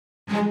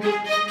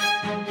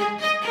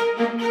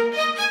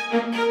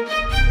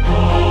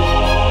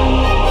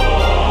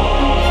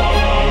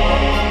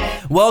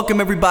Welcome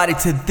everybody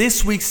to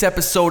this week's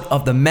episode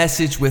of The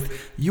Message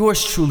with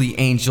yours truly,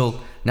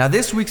 Angel. Now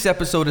this week's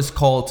episode is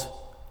called,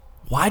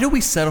 Why Do We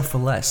Settle for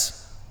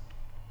Less?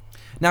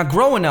 Now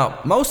growing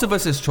up, most of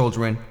us as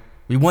children,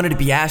 we wanted to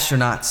be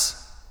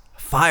astronauts,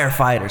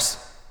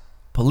 firefighters,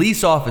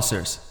 police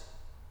officers,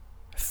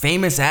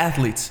 famous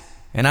athletes,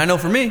 and I know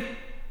for me,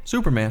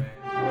 Superman.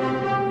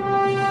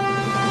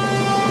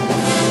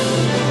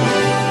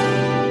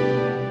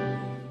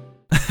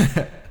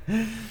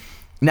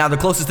 Now, the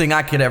closest thing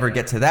I could ever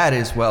get to that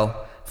is,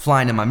 well,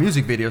 flying in my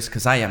music videos,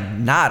 because I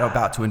am not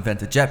about to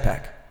invent a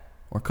jetpack.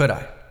 Or could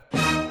I?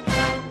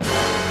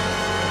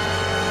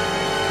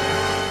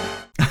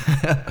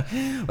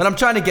 What I'm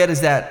trying to get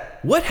is that,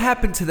 what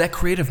happened to that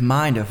creative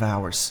mind of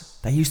ours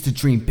that used to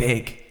dream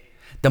big?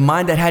 The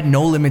mind that had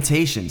no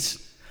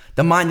limitations.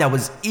 The mind that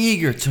was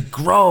eager to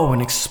grow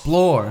and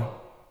explore.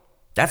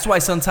 That's why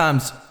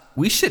sometimes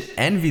we should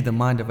envy the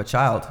mind of a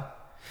child.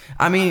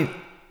 I mean,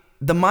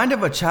 the mind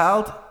of a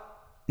child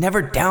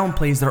never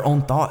downplays their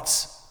own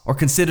thoughts or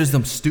considers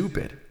them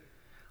stupid.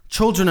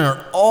 Children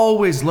are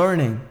always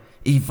learning,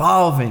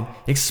 evolving,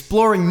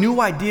 exploring new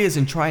ideas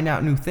and trying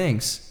out new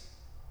things.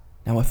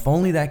 Now, if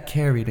only that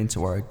carried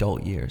into our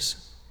adult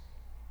years.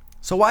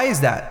 So why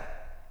is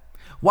that?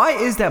 Why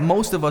is that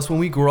most of us, when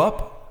we grow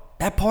up,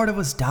 that part of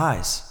us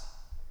dies?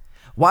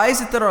 Why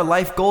is it that our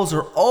life goals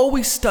are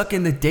always stuck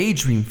in the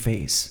daydream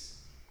phase?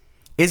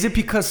 Is it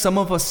because some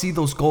of us see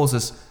those goals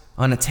as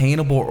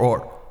unattainable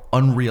or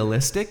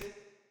unrealistic?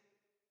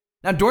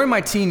 Now, during my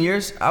teen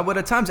years, I would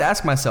at times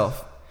ask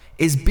myself,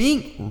 is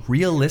being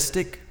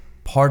realistic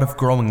part of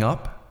growing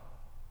up?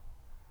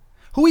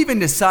 Who even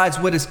decides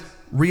what is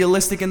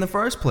realistic in the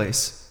first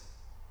place?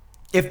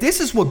 If this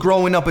is what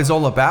growing up is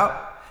all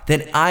about,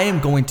 then I am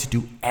going to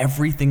do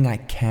everything I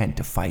can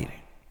to fight it.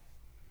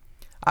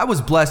 I was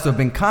blessed to have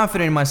been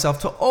confident in myself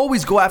to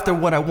always go after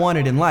what I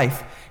wanted in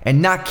life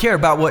and not care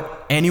about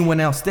what anyone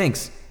else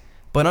thinks.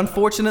 But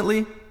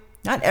unfortunately,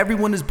 not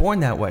everyone is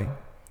born that way.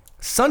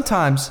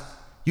 Sometimes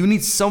you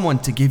need someone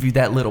to give you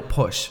that little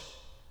push.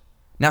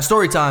 Now,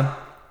 story time.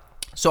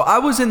 So I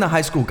was in the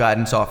high school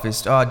guidance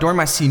office during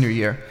my senior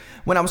year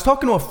when I was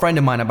talking to a friend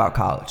of mine about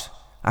college.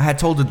 I had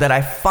told her that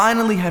I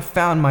finally had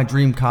found my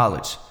dream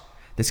college.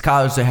 This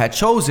college I had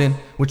chosen,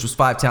 which was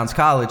Five Towns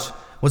College,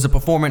 was a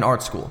performing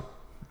arts school.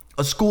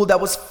 A school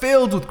that was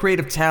filled with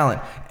creative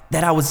talent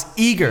that I was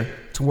eager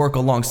to work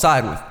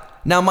alongside with.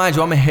 Now, mind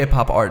you, I'm a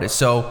hip-hop artist,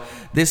 so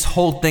this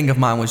whole thing of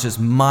mine was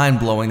just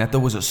mind-blowing that there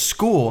was a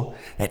school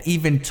that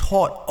even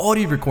taught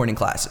audio recording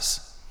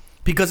classes.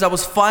 Because I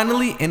was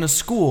finally in a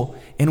school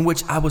in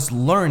which I was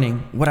learning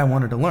what I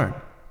wanted to learn.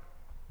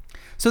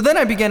 So then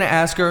I began to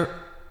ask her,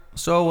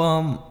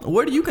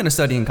 what are you going to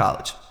study in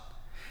college?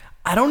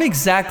 I don't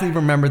exactly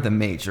remember the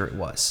major it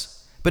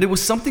was, but it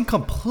was something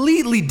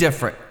completely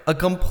different, a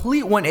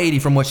complete 180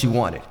 from what she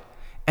wanted.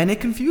 And it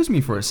confused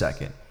me for a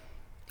second.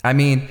 I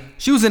mean,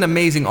 she was an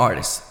amazing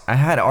artist. I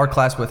had an art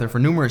class with her for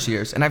numerous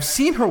years, and I've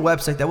seen her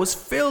website that was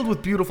filled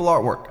with beautiful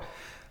artwork.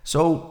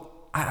 So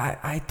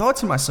I thought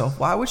to myself,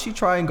 why would she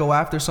try and go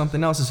after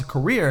something else as a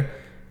career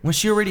when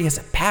she already has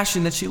a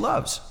passion that she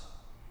loves?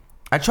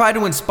 I tried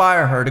to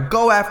inspire her to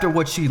go after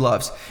what she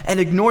loves and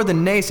ignore the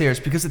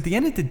naysayers, because at the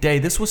end of the day,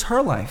 this was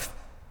her life.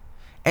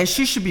 And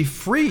she should be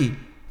free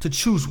to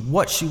choose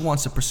what she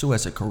wants to pursue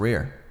as a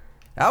career.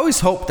 I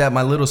always hoped that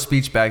my little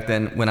speech back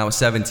then when I was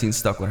 17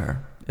 stuck with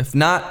her. If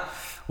not,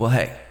 well,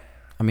 hey,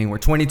 we're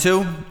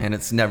 22 and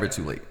it's never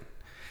too late.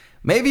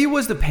 Maybe it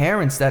was the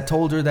parents that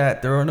told her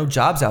that there are no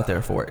jobs out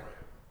there for it.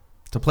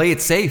 To play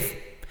it safe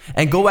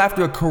and go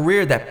after a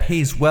career that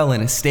pays well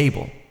and is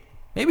stable.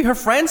 Maybe her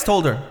friends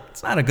told her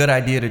it's not a good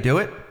idea to do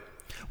it.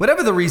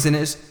 Whatever the reason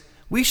is,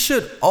 we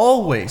should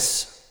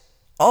always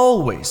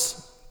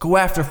go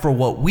after for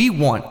what we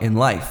want in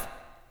life.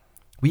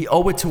 We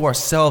owe it to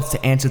ourselves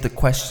to answer the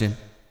question,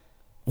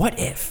 what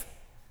if?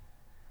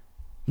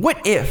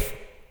 What if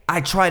I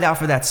tried out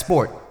for that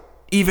sport,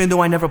 even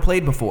though I never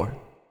played before?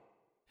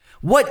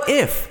 What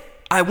if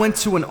I went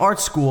to an art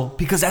school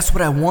because that's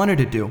what I wanted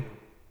to do?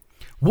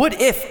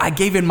 What if I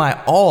gave it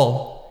my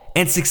all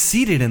and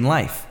succeeded in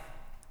life?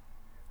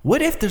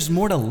 What if there's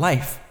more to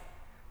life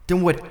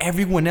than what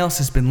everyone else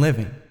has been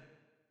living?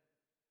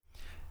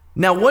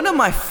 Now, one of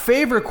my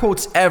favorite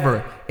quotes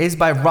ever is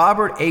by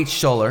Robert H.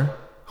 Schuller,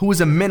 who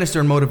is a minister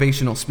and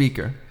motivational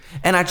speaker.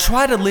 And I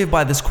try to live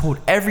by this quote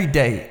every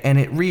day, and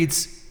it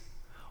reads,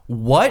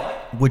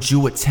 what would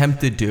you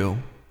attempt to do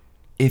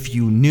if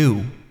you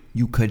knew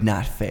you could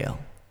not fail?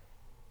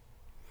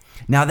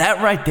 Now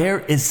that right there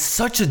is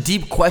such a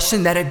deep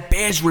question that it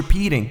bears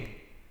repeating.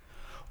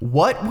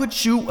 What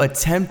would you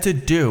attempt to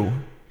do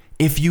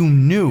if you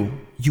knew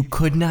you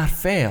could not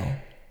fail?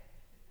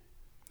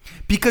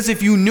 Because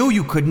if you knew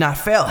you could not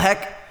fail,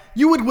 heck,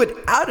 you would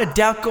without a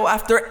doubt go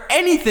after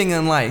anything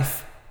in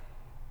life.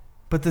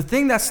 But the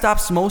thing that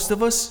stops most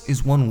of us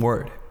is one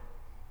word.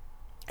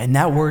 And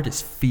that word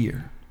is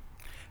fear.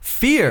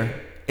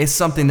 Fear is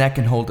something that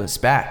can hold us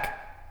back.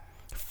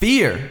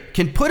 Fear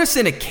can put us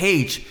in a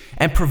cage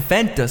and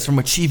prevent us from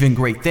achieving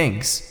great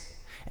things.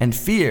 And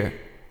fear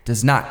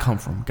does not come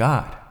from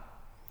God.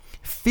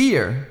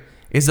 Fear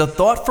is a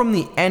thought from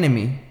the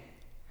enemy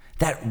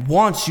that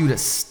wants you to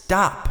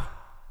stop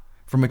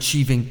from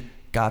achieving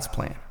God's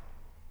plan.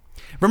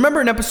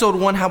 Remember in episode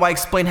 1 how I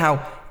explained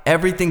how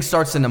everything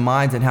starts in the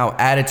mind and how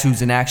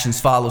attitudes and actions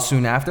follow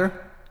soon after?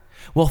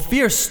 Well,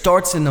 fear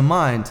starts in the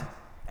mind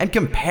and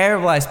can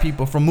paralyze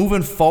people from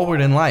moving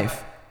forward in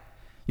life.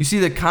 You see,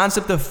 the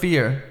concept of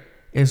fear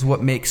is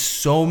what makes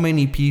so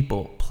many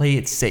people play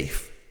it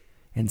safe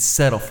and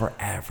settle for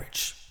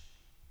average.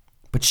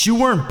 But you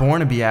weren't born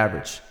to be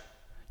average.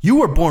 You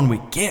were born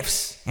with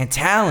gifts and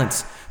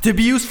talents to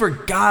be used for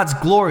God's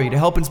glory to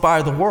help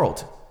inspire the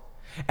world.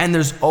 And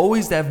there's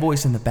always that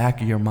voice in the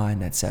back of your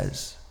mind that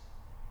says,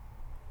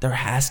 there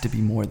has to be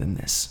more than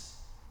this.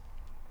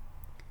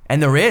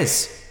 And there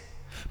is.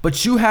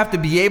 But you have to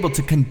be able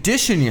to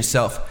condition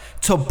yourself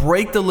to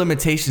break the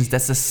limitations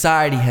that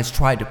society has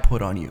tried to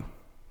put on you.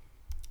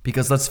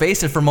 Because let's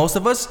face it, for most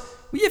of us,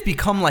 we have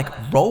become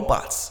like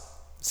robots,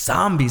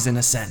 zombies in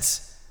a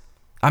sense.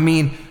 I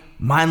mean,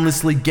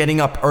 mindlessly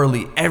getting up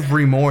early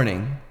every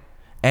morning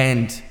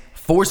and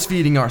force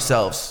feeding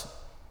ourselves,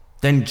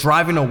 then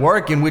driving to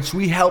work in which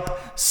we help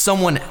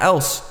someone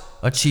else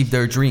achieve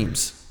their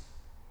dreams.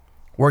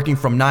 Working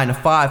from 9 to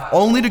 5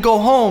 only to go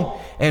home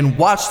and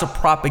watch the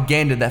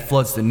propaganda that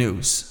floods the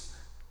news.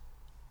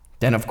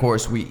 Then of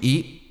course we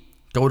eat,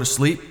 go to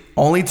sleep,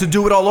 only to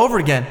do it all over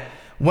again,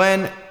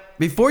 when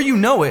before you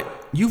know it,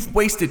 you've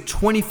wasted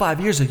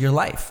 25 years of your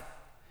life.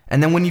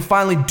 And then when you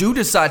finally do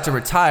decide to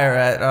retire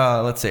at,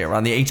 let's say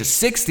around the age of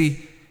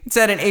 60, it's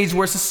at an age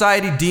where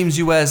society deems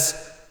you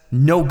as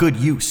no good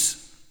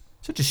use.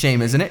 Such a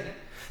shame, isn't it?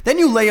 Then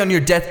you lay on your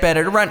deathbed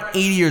at around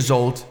 80 years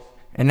old,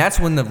 and that's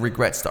when the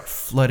regrets start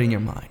flooding your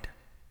mind.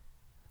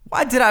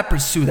 Why did I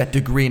pursue that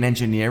degree in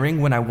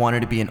engineering when I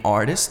wanted to be an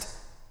artist?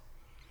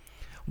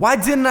 Why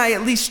didn't I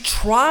at least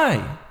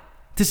try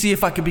to see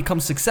if I could become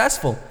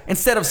successful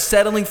instead of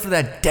settling for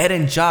that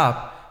dead-end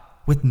job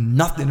with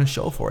nothing to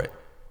show for it?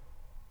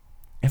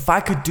 If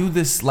I could do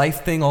this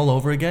life thing all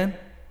over again,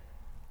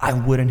 I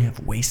wouldn't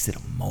have wasted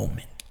a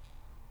moment.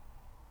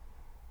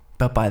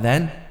 But by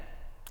then,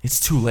 it's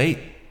too late.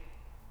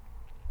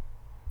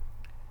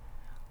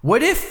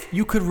 What if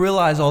you could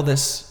realize all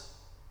this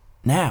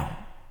now?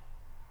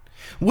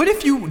 What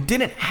if you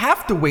didn't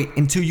have to wait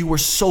until you were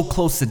so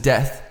close to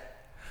death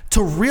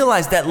to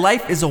realize that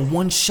life is a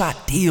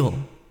one-shot deal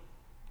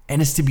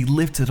and is to be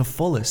lived to the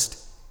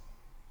fullest?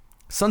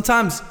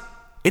 Sometimes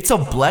it's a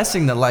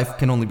blessing that life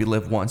can only be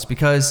lived once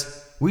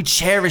because we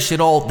cherish it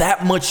all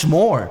that much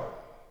more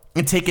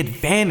and take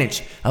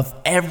advantage of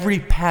every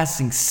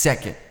passing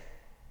second.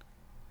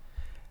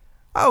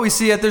 I always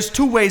see that there's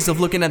two ways of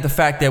looking at the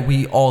fact that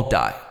we all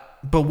die.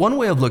 But one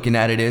way of looking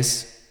at it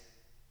is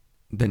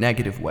the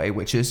negative way,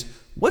 which is,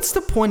 what's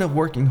the point of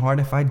working hard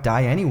if I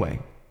die anyway?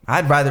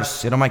 I'd rather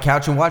sit on my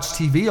couch and watch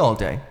TV all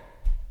day.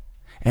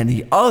 And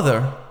the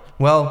other,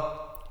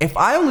 well, if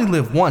I only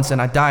live once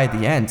and I die at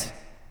the end,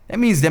 that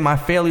means that my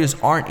failures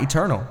aren't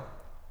eternal.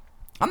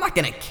 I'm not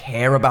going to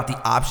care about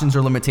the options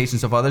or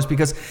limitations of others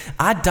because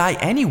I die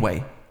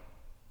anyway.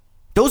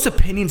 Those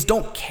opinions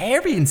don't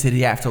carry into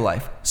the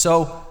afterlife,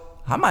 so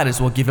I might as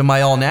well give it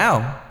my all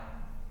now.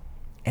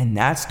 And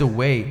that's the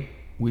way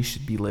we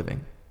should be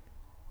living.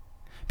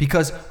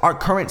 Because our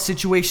current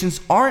situations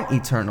aren't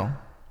eternal.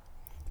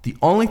 The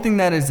only thing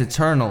that is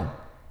eternal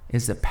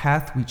is the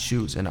path we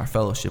choose in our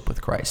fellowship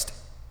with Christ.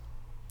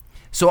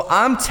 So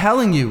I'm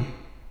telling you,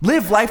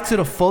 live life to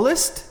the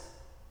fullest.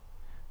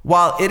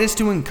 While it is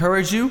to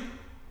encourage you,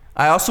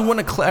 I also want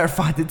to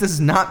clarify that does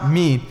not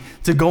mean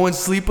to go and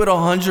sleep with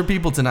 100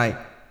 people tonight,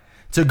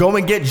 to go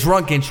and get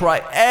drunk and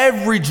try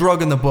every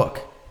drug in the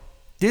book.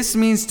 This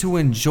means to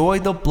enjoy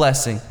the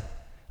blessing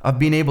of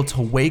being able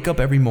to wake up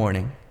every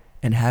morning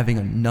and having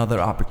another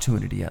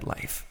opportunity at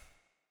life.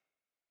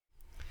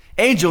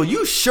 Angel,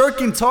 you sure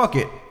can talk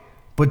it,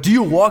 but do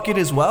you walk it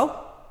as well?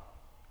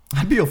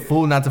 I'd be a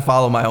fool not to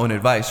follow my own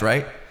advice,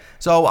 right?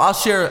 So I'll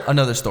share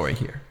another story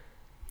here.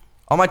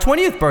 On my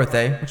 20th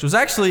birthday, which was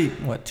actually,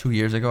 2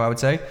 years ago, I would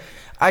say,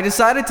 I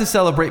decided to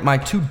celebrate my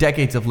 2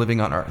 decades of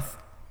living on Earth.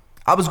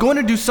 I was going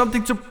to do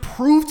something to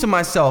prove to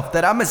myself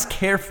that I'm as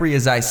carefree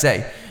as I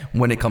say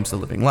when it comes to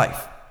living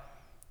life.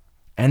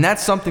 And that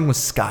something was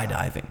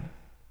skydiving.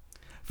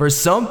 For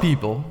some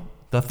people,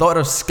 the thought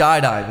of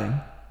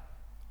skydiving,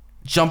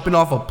 jumping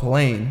off a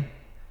plane,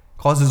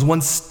 causes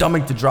one's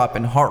stomach to drop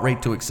and heart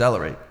rate to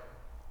accelerate.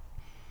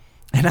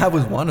 And I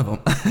was one of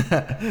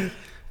them.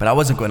 But I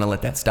wasn't going to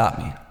let that stop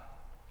me.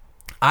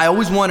 I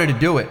always wanted to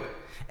do it.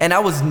 And I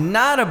was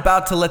not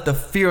about to let the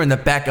fear in the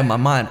back of my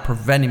mind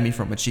preventing me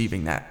from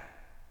achieving that.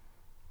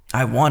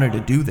 I wanted to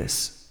do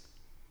this.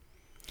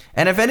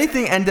 And if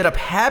anything ended up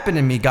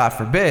happening to me, God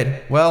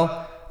forbid,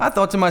 well, I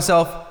thought to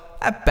myself,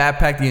 that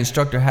backpack the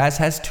instructor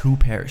has 2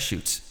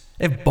 parachutes.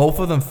 If both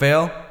of them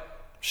fail,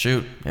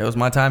 shoot, it was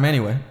my time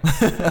anyway.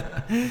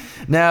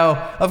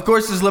 Now, of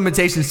course, there's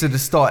limitations to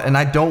this thought, and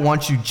I don't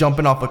want you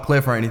jumping off a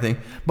cliff or anything.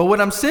 But what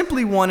I'm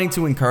simply wanting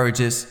to encourage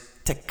is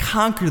to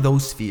conquer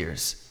those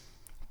fears.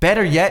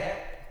 Better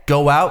yet,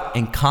 go out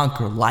and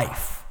conquer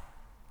life.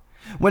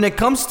 When it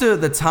comes to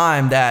the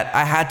time that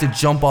I had to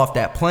jump off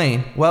that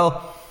plane,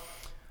 well,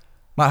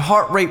 my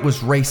heart rate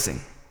was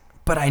racing,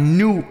 but I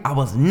knew I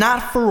was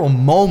not for a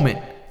moment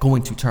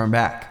going to turn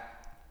back.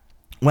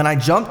 When I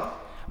jumped,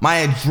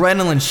 my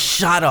adrenaline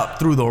shot up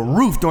through the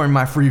roof during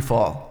my free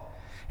fall,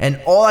 and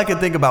all I could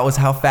think about was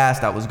how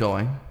fast I was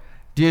going.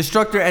 The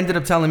instructor ended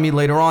up telling me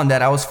later on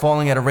that I was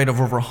falling at a rate of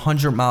over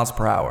 100 miles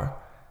per hour.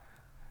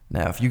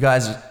 Now, if you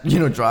guys,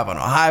 drive on a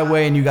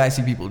highway and you guys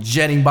see people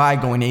jetting by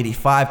going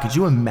 85, could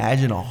you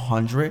imagine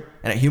 100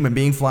 and a human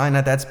being flying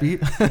at that speed?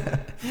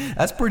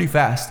 That's pretty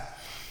fast.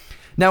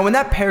 Now, when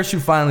that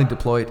parachute finally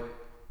deployed,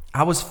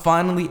 I was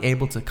finally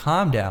able to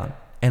calm down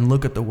and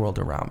look at the world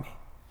around me.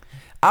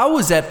 I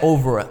was at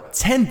over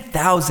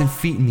 10,000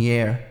 feet in the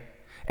air,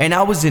 and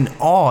I was in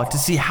awe to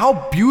see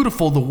how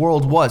beautiful the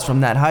world was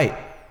from that height.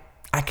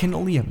 I can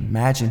only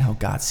imagine how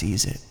God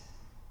sees it.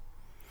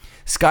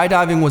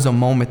 Skydiving was a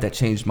moment that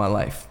changed my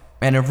life,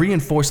 and it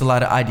reinforced a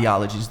lot of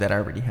ideologies that I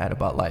already had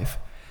about life.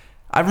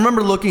 I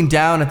remember looking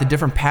down at the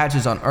different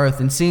patches on Earth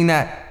and seeing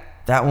that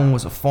one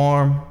was a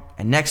farm,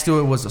 and next to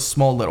it was a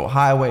small little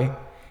highway,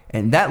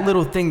 and that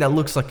little thing that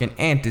looks like an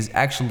ant is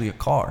actually a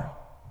car.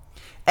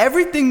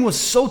 Everything was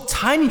so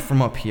tiny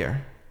from up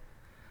here.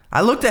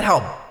 I looked at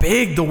how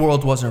big the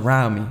world was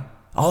around me,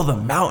 all the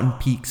mountain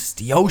peaks,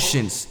 the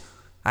oceans.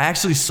 I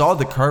actually saw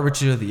the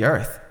curvature of the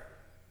earth.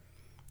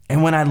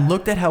 And when I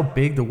looked at how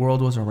big the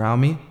world was around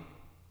me,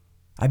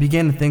 I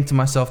began to think to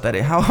myself that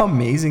how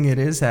amazing it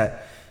is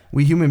that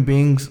we human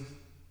beings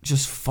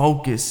just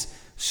focus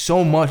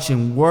so much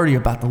and worry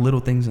about the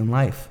little things in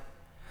life.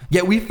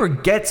 Yet we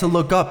forget to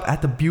look up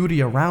at the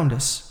beauty around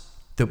us,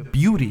 the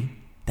beauty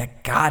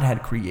that God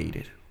had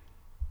created.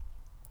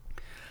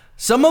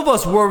 Some of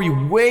us worry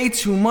way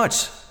too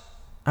much.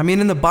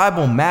 In the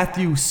Bible,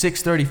 Matthew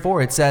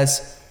 6:34, it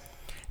says,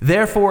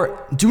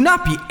 "Therefore, do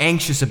not be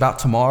anxious about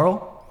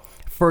tomorrow,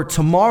 for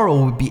tomorrow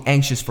will be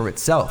anxious for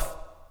itself.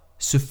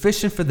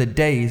 Sufficient for the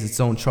day is its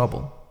own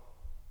trouble."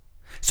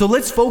 So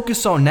let's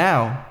focus on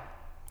now.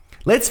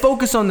 Let's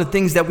focus on the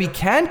things that we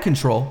can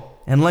control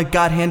and let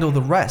God handle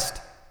the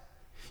rest.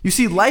 You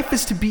see, life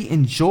is to be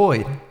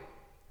enjoyed.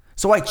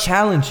 So I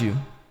challenge you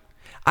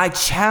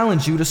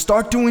to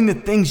start doing the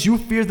things you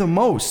fear the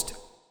most.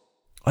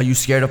 Are you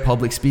scared of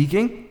public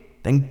speaking?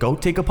 Then go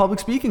take a public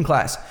speaking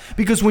class.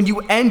 Because when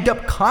you end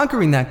up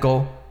conquering that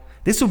goal,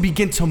 this will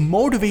begin to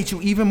motivate you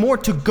even more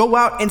to go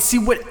out and see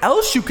what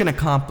else you can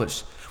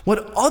accomplish,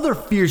 what other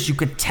fears you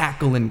can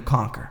tackle and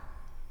conquer.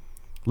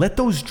 Let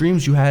those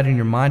dreams you had in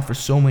your mind for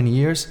so many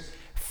years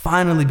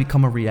finally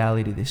become a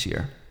reality this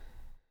year.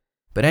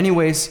 But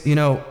anyways,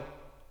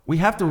 we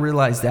have to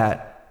realize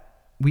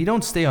that we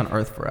don't stay on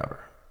earth forever,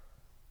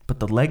 but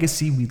the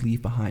legacy we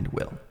leave behind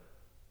will.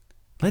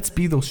 Let's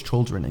be those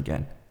children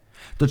again.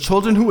 The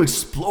children who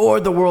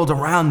explored the world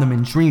around them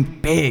and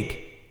dreamed big.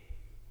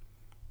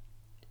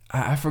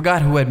 I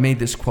forgot who had made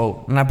this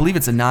quote, and I believe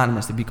it's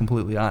anonymous, to be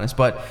completely honest,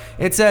 but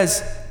it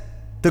says,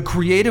 "The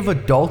creative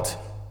adult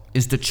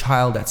is the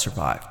child that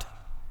survived."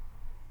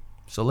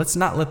 So let's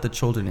not let the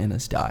children in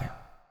us die.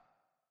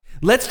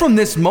 Let's, from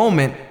this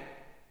moment,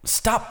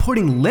 stop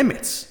putting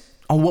limits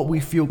on what we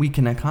feel we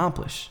can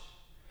accomplish.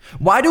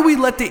 Why do we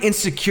let the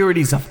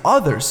insecurities of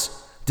others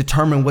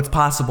determine what's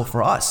possible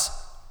for us?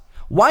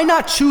 Why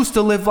not choose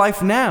to live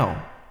life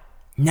now?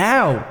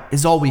 Now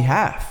is all we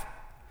have.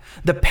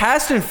 The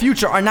past and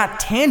future are not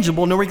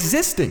tangible nor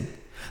existing.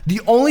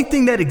 The only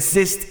thing that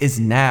exists is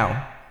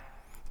now.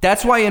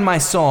 That's why in my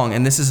song,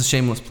 and this is a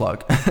shameless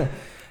plug,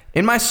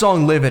 in my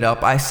song Live It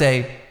Up, I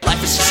say,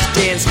 "Life is just a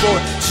dance floor,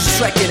 just a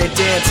second and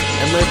dance,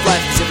 and live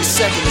life because every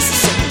second is a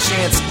second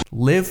chance."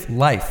 Live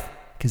life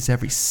because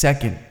every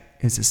second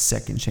is a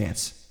second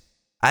chance.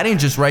 I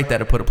didn't just write that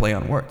to put a play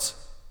on words.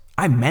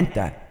 I meant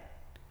that.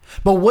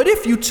 But what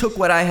if you took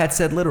what I had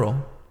said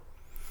literal?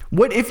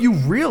 What if you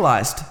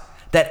realized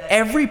that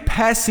every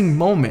passing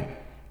moment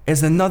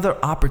is another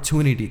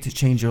opportunity to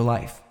change your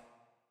life?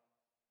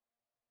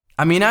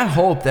 I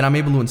hope that I'm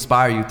able to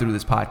inspire you through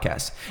this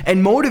podcast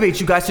and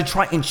motivate you guys to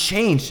try and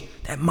change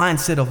that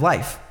mindset of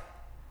life.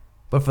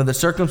 But for the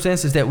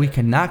circumstances that we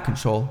cannot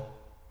control,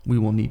 we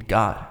will need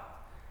God.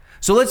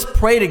 So let's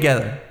pray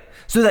together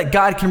so that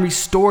God can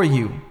restore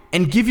you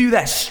and give you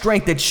that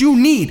strength that you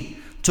need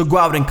to go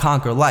out and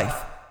conquer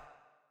life.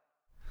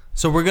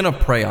 So we're going to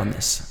pray on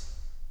this.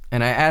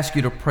 And I ask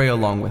you to pray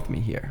along with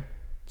me here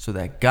so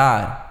that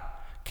God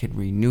can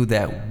renew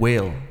that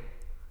will,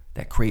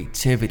 that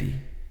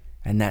creativity,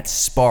 and that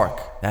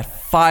spark, that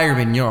fire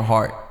in your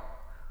heart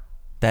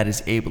that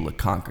is able to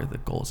conquer the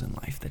goals in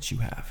life that you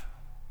have.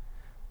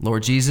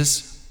 Lord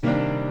Jesus,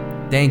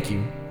 thank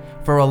you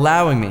for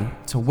allowing me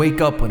to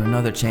wake up with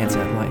another chance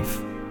at life,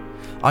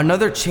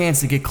 another chance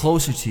to get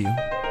closer to you,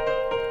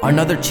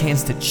 another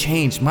chance to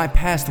change my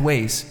past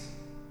ways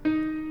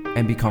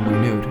and become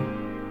renewed.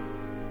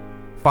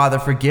 Father,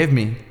 forgive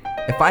me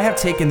if I have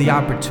taken the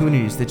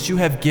opportunities that you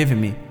have given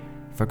me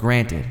for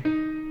granted.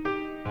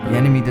 The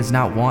enemy does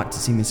not want to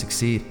see me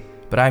succeed,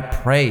 but I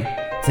pray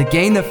to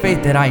gain the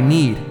faith that I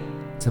need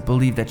to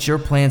believe that your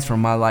plans for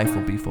my life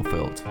will be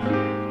fulfilled.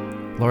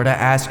 Lord, I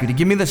ask you to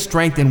give me the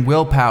strength and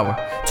willpower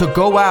to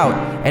go out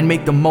and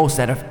make the most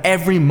out of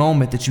every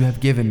moment that you have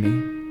given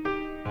me.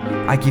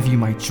 I give you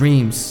my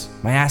dreams,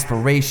 my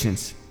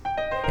aspirations,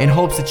 in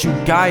hopes that you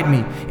guide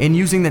me in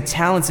using the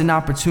talents and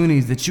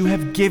opportunities that you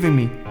have given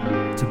me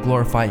to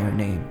glorify your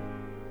name.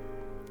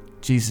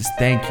 Jesus,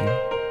 thank you.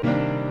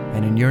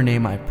 And in your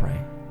name I pray.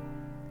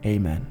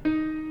 Amen.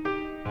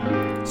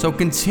 So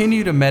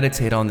continue to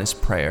meditate on this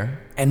prayer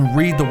and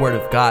read the Word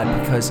of God,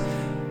 because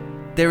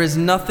there is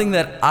nothing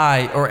that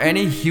I or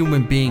any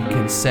human being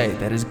can say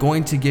that is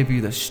going to give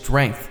you the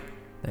strength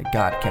that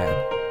God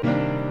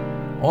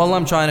can. All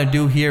I'm trying to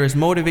do here is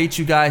motivate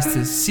you guys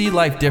to see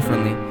life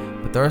differently,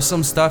 but there are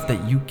some stuff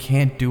that you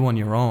can't do on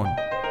your own,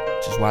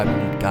 which is why we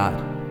need God,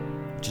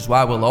 which is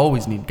why we'll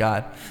always need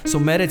God. So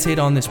meditate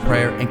on this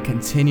prayer and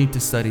continue to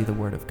study the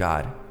Word of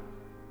God.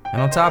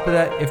 And on top of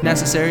that, if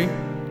necessary,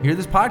 hear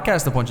this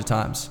podcast a bunch of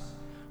times.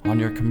 On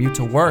your commute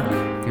to work,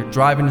 if you're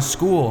driving to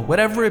school,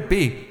 whatever it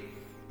be.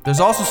 There's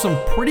also some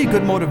pretty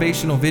good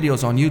motivational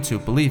videos on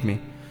YouTube, believe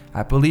me.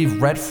 I believe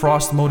Red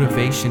Frost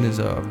Motivation is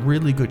a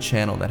really good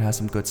channel that has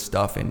some good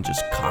stuff in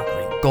just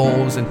conquering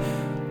goals, and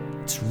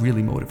it's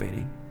really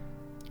motivating.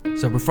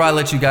 So before I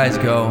let you guys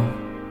go,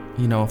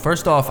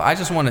 first off, I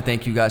just want to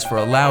thank you guys for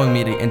allowing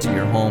me to enter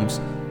your homes,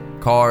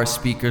 cars,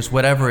 speakers,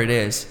 whatever it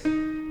is,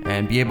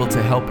 and be able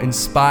to help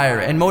inspire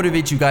and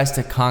motivate you guys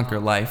to conquer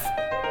life.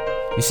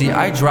 You see,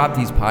 I drop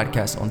these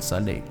podcasts on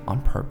Sunday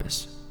on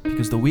purpose,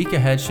 because the week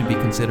ahead should be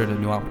considered a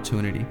new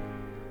opportunity.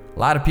 A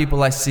lot of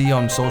people I see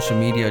on social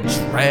media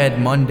dread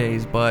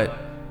Mondays, but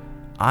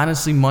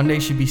honestly, Monday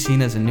should be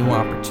seen as a new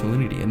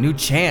opportunity, a new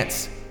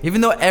chance.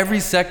 Even though every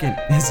second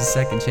is a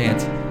second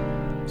chance,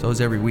 so is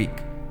every week.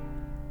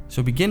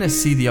 So begin to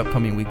see the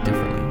upcoming week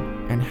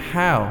differently, and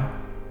how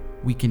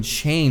we can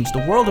change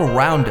the world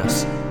around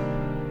us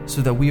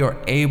so that we are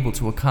able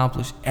to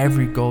accomplish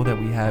every goal that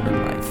we have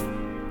in life.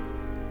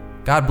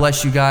 God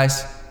bless you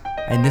guys,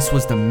 and this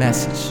was The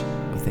Message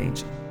with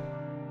Angel.